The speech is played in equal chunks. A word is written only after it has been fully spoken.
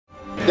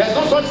There's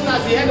no such thing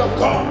as the end of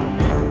God.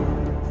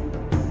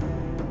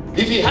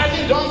 If he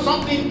hasn't done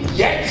something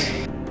yet,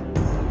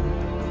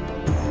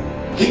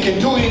 he can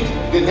do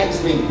it the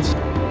next minute.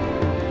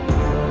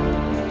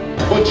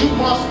 But you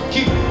must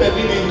keep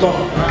believing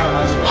God.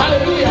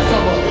 Hallelujah,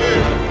 somebody.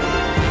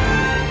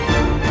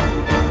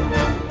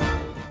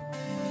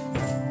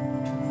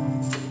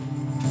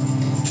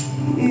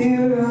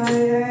 Here I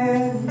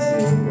am to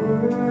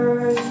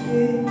worship.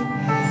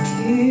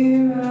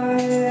 Here I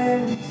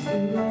am to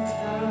bow.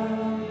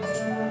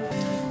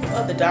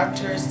 Well, the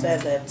doctor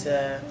said that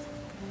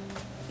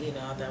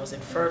that I was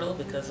infertile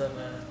because of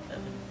a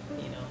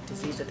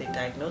disease that they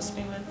diagnosed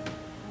me with,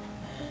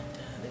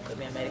 and they put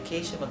me on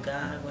medication. But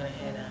God went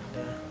ahead and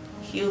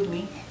healed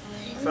me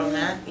from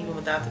that, even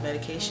without the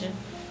medication.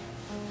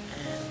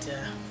 And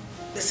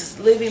this is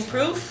living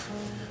proof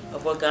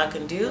of what God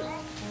can do.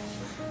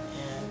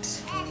 And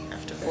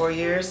after 4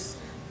 years,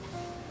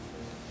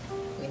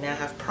 we now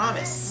have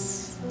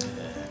promise.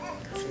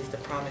 Because it's the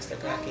promise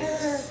that God gave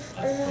us.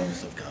 The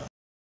promise of God.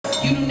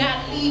 You do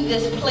not leave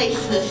this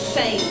place the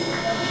same.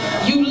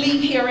 You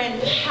leave here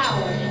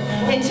empowered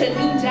into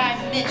new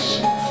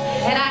dimensions.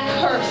 And I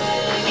curse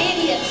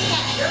any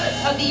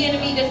attack of the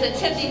enemy that's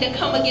attempting to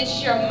come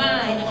against your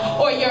mind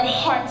or your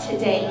heart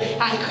today.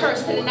 I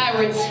curse it and I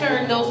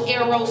return those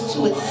arrows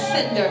to its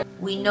sender.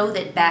 We know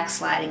that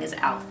backsliding is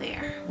out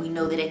there. We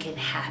know that it can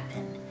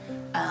happen.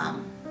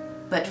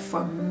 But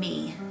for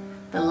me,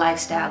 the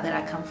lifestyle that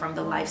I come from,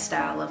 the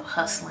lifestyle of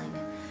hustling,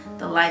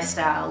 the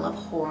lifestyle of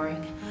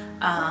whoring,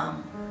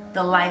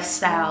 the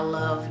lifestyle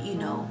of,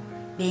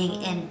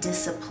 being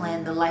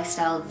indisciplined, the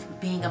lifestyle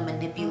of being a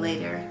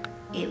manipulator,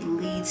 it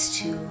leads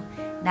to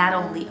not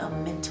only a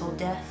mental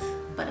death,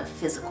 but a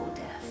physical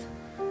death.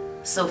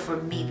 So for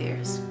me,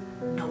 there's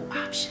no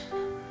option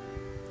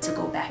to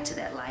go back to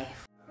that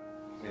life.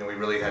 We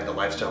really had the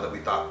lifestyle that we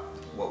thought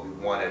what we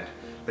wanted,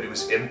 but it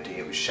was empty,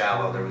 it was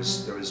shallow, there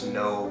was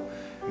no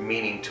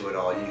meaning to it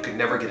all. You could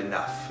never get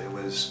enough. It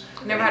was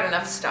never had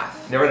enough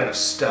stuff. Never had enough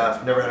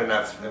stuff. Never had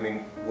enough.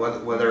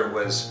 Whether it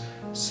was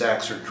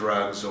sex or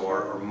drugs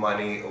or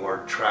money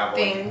or travel,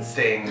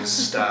 things,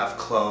 stuff,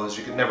 clothes,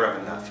 you could never have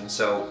enough. And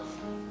so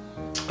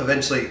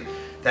eventually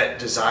that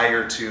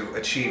desire to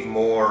achieve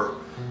more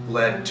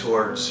led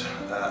towards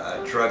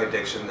a drug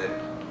addiction that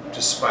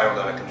just spiraled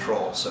out of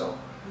control. So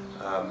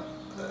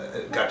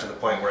it got to the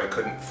point where I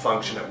couldn't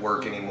function at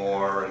work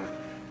anymore, and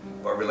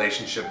our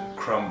relationship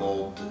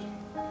crumbled.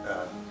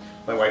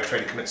 My wife tried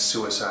to commit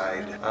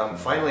suicide.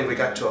 Finally, we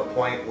got to a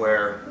point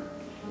where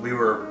we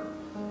were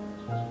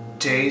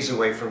days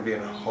away from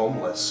being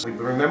homeless. We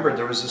remembered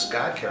there was this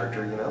God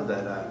character,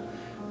 that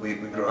we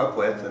grew up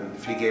with, and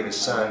if he gave his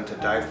son to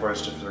die for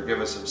us to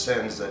forgive us of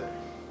sins, that,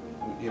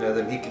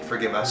 then he could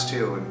forgive us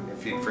too. And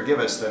if he'd forgive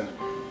us, then,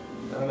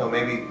 I don't know,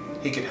 maybe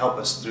he could help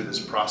us through this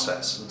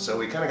process. And so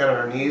we kind of got on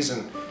our knees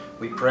and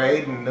we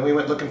prayed, and then we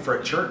went looking for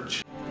a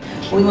church.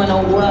 We want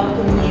to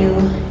welcome you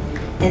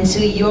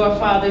into your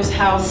Father's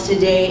house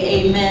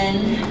today.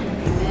 Amen.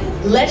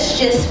 Let's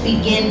just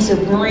begin to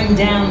bring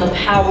down the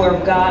power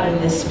of God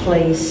in this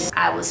place.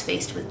 I was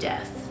faced with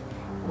death,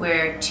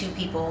 where two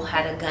people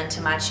had a gun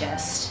to my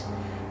chest,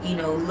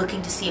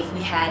 looking to see if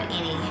we had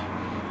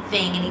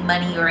anything, any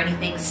money or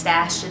anything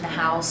stashed in the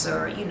house,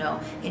 or,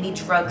 any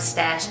drugs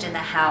stashed in the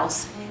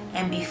house.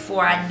 And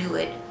before I knew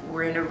it,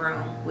 we're in a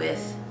room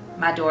with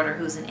my daughter,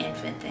 who's an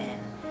infant then,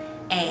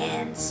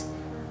 and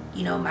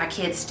my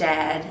kid's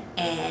dad,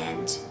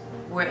 and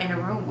we're in a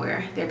room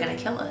where they're gonna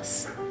kill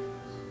us.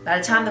 By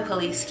the time the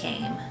police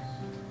came,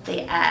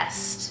 they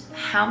asked,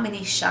 "How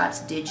many shots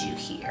did you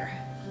hear?"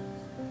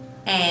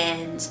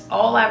 And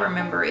all I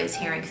remember is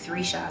hearing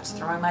 3 shots,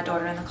 throwing my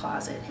daughter in the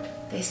closet.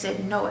 They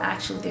said, "No,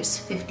 actually there's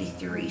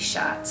 53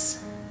 shots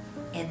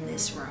in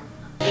this room."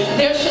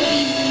 There should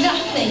be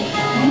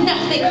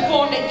nothing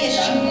formed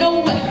against you. No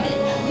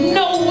weapon,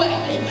 no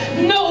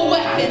weapon, no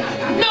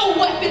weapon, no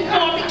weapon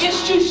formed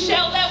against you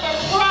shall ever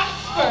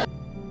prosper.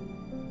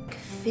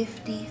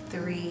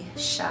 53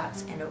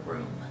 shots in a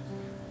room,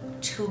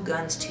 2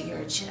 guns to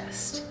your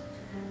chest,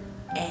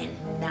 and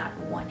not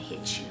one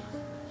hit you.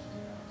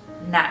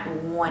 Not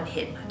one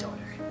hit my daughter.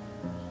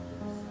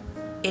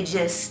 It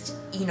just,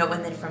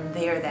 and then from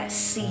there, that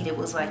seed, it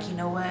was like, you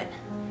know what?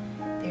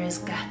 There's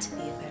got to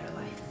be a better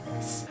life than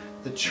this.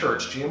 The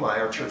church, GMI,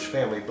 our church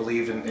family,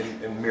 believed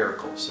in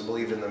miracles. They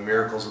believed in the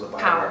miracles of the Bible.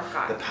 Power of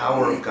God. The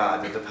power of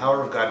God. That the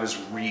power of God was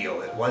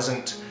real.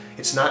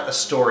 It's not a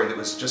story that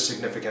was just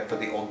significant for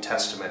the Old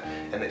Testament,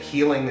 and that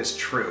healing is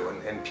true,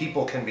 and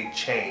people can be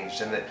changed,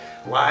 and that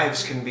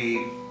lives can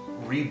be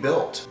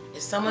rebuilt.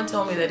 If someone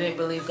told me they didn't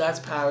believe God's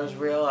power is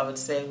real, I would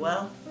say,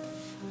 well,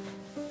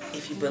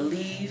 if you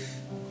believe,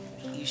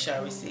 you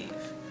shall receive.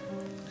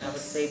 I would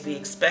say be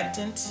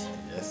expectant.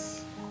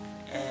 Yes.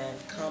 And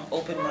come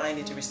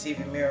open-minded to receive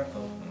your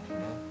miracle.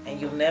 And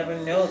you'll never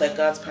know that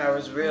God's power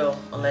is real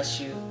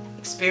unless you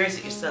experience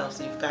it yourself.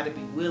 So you've got to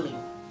be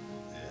willing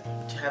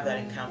to have that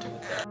encounter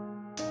with God.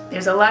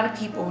 There's a lot of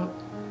people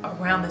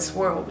around this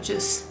world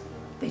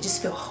they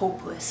just feel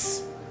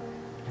hopeless.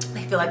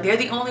 They feel like they're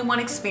the only one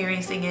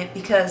experiencing it,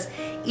 because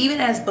even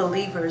as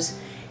believers,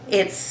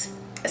 it's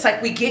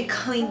like we get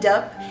cleaned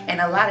up, and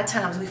a lot of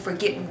times we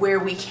forget where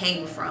we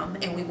came from,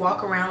 and we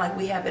walk around like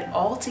we have it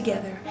all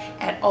together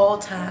at all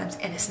times,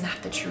 and it's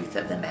not the truth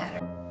of the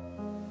matter.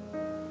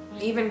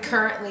 Even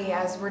currently,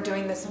 as we're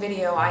doing this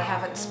video, I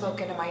haven't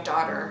spoken to my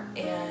daughter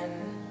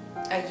in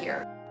a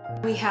year.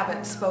 We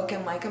haven't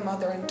spoken like a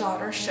mother and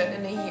daughter should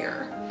in a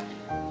year.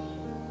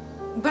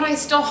 But I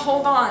still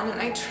hold on, and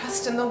I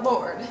trust in the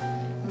Lord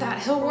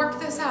that He'll work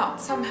this out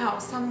somehow,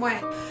 some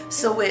way.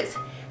 So it's,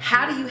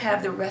 how do you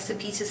have the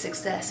recipe to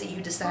success and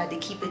you decide to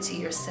keep it to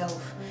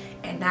yourself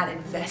and not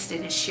invest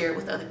it and share it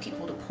with other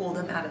people to pull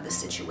them out of the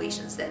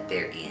situations that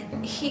they're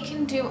in? He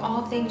can do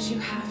all things. You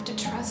have to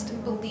trust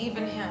and believe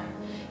in Him.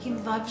 He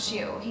loves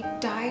you. He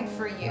died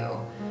for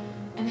you.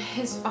 And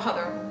His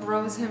Father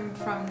rose Him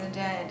from the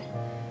dead.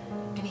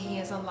 And He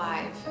is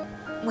alive.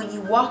 When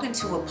you walk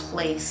into a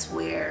place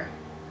where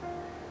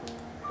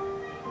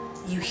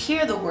you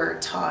hear the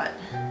word taught,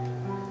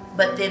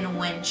 but then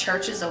when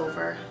church is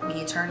over, when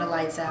you turn the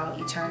lights out,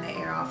 you turn the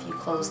air off, you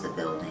close the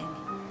building,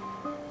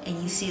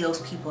 and you see those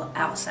people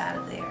outside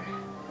of there,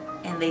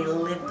 and they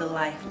live the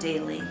life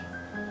daily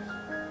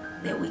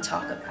that we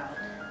talk about,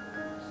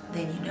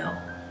 then you know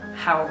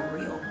how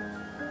real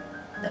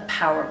the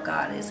power of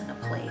God is in a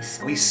place.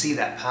 We see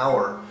that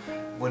power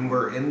when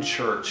we're in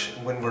church,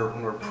 when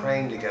we're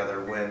praying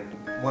together, when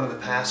one of the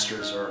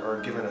pastors are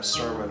giving a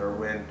sermon, or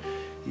when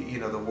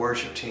the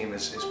worship team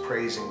is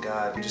praising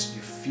God. You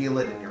feel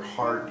it in your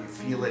heart. You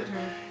feel it.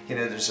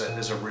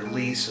 There's a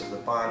release of the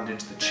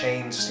bondage. The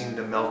chains seem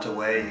to melt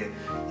away.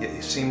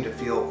 You seem to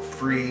feel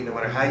free. No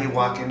matter how you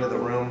walk into the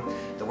room,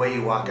 the way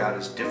you walk out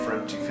is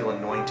different. You feel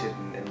anointed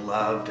and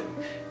loved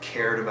and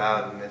cared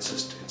about, and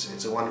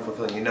it's a wonderful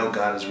feeling. You know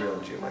God is real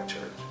in GMI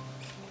Church.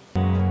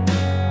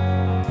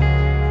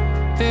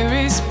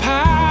 There is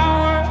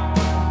power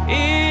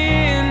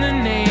in the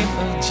name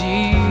of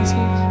Jesus.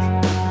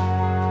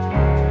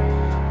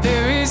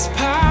 There is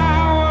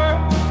power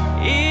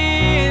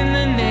in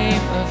the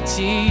name of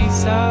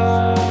Jesus.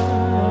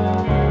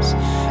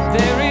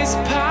 There is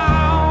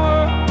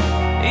power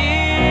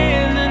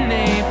in the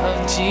name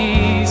of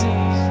Jesus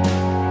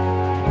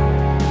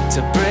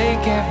to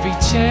break every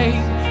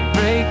chain,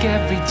 break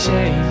every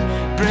chain,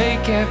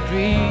 break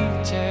every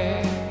chain.